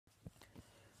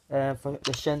For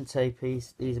the Shantae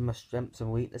piece, these are my strengths and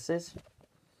weaknesses.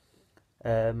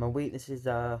 My weaknesses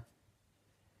are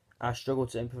I struggle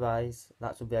to improvise.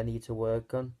 That's something I need to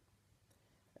work on.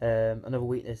 Another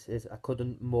weakness is I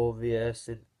couldn't more rehearse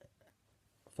it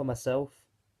for myself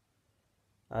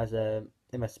as in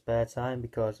my spare time,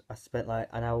 because I spent like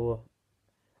an hour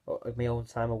of my own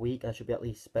time a week, and I should be at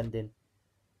least spending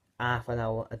half an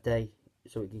hour a day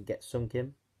so it can get sunk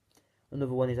in.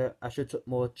 Another one is I should took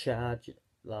more charge,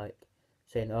 like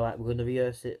saying, all right, we're going to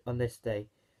rehearse it on this day.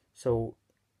 So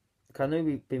I know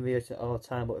we've been rehearsing it all the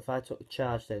time, but if I took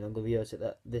charge then I'm going to rehearse it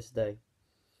this day,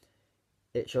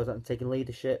 it shows that I'm taking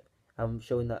leadership. I'm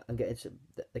showing that I'm getting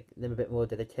them a bit more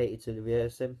dedicated to the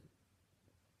rehearsing.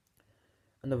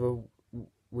 Another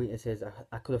weakness is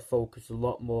I could have focused a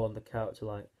lot more on the character,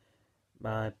 like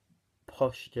my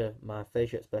posture, my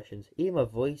facial expressions, even my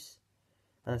voice,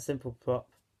 and a simple prop,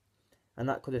 and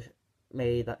that could have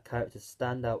made that character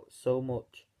stand out so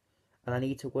much. And I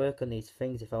need to work on these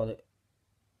things if I want to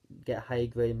get a higher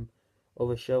grade in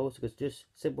other shows, because just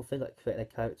simple things like creating a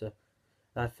character,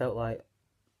 and I felt like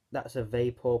that's a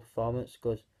very poor performance,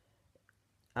 because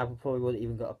I probably wouldn't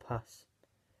even got a pass.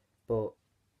 But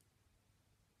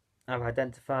I've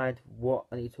identified what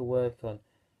I need to work on,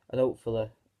 and hopefully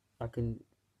I can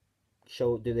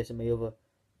do this in my other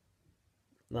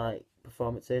like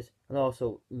performances. And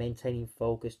also maintaining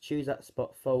focus, choose that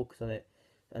spot, focus on it,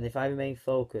 and if I remain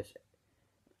focused,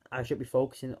 I should be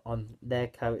focusing on their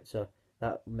character.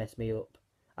 That messed me up.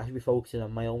 I should be focusing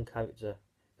on my own character.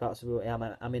 That's what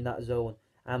I'm in that zone.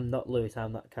 I'm not Lewis,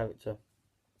 I'm that character.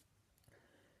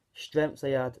 Strengths I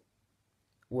had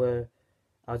were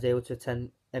I was able to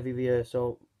attend every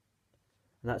rehearsal,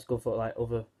 and that's good for like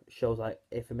other shows. Like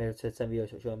if I'm able to attend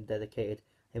rehearsal, show I'm dedicated,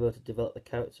 I'm able to develop the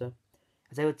character. I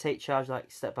was able to take charge, like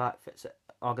step back,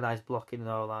 organise blocking and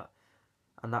all that,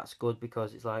 and that's good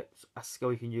because it's like a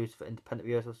skill you can use for independent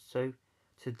rehearsals too,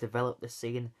 to develop the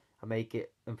scene and make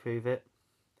it improve it.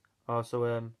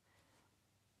 Also,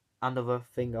 another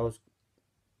thing I was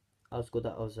good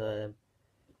at I was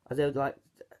able to like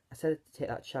I said to take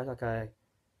that charge, like I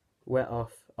went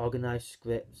off, organised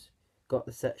scripts, got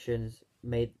the sections,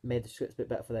 made the scripts a bit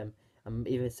better for them, and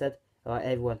even said like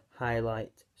everyone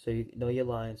highlight so you know your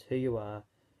lines, who you are.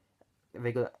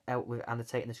 They got out with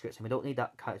annotating the scripts, and we don't need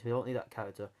that character. We don't need that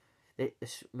character. It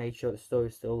made sure the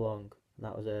story's still long, and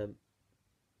that was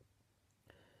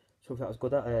something I was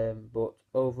good at. But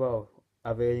overall, I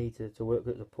really need to work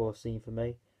with the poor scene for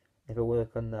me. If I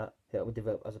work on that, it will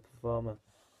develop as a performer.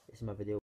 This is my video.